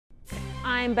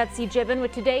I'm Betsy Gibbon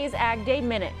with today's AgDay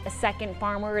Minute. A second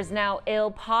farmer is now ill,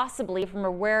 possibly from a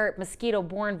rare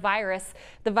mosquito-borne virus.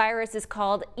 The virus is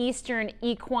called Eastern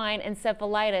Equine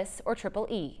Encephalitis, or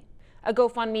EEE. A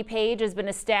GoFundMe page has been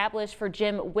established for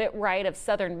Jim Whitwright of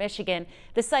southern Michigan.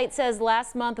 The site says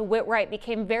last month Whitwright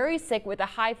became very sick with a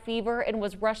high fever and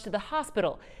was rushed to the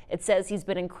hospital. It says he's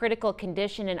been in critical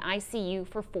condition in ICU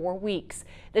for 4 weeks.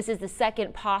 This is the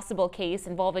second possible case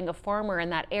involving a farmer in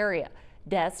that area.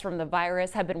 Deaths from the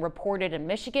virus have been reported in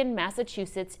Michigan,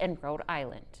 Massachusetts, and Rhode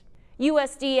Island.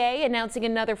 USDA announcing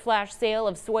another flash sale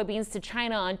of soybeans to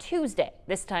China on Tuesday,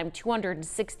 this time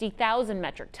 260,000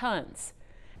 metric tons.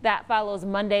 That follows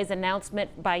Monday's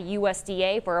announcement by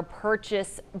USDA for a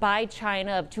purchase by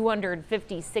China of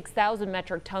 256,000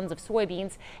 metric tons of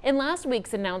soybeans and last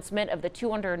week's announcement of the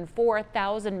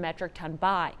 204,000 metric ton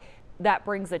buy. That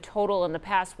brings the total in the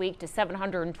past week to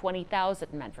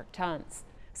 720,000 metric tons.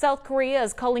 South Korea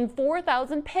is culling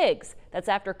 4,000 pigs. That's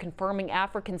after confirming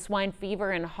African swine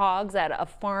fever in hogs at a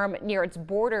farm near its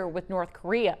border with North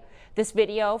Korea. This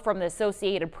video from the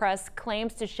Associated Press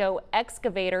claims to show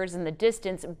excavators in the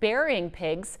distance burying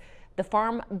pigs, the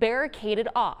farm barricaded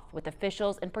off with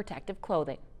officials in protective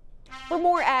clothing. For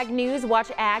more ag news,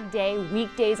 watch Ag Day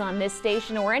weekdays on this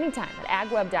station or anytime at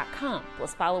agweb.com.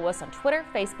 Plus follow us on Twitter,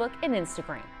 Facebook, and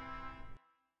Instagram.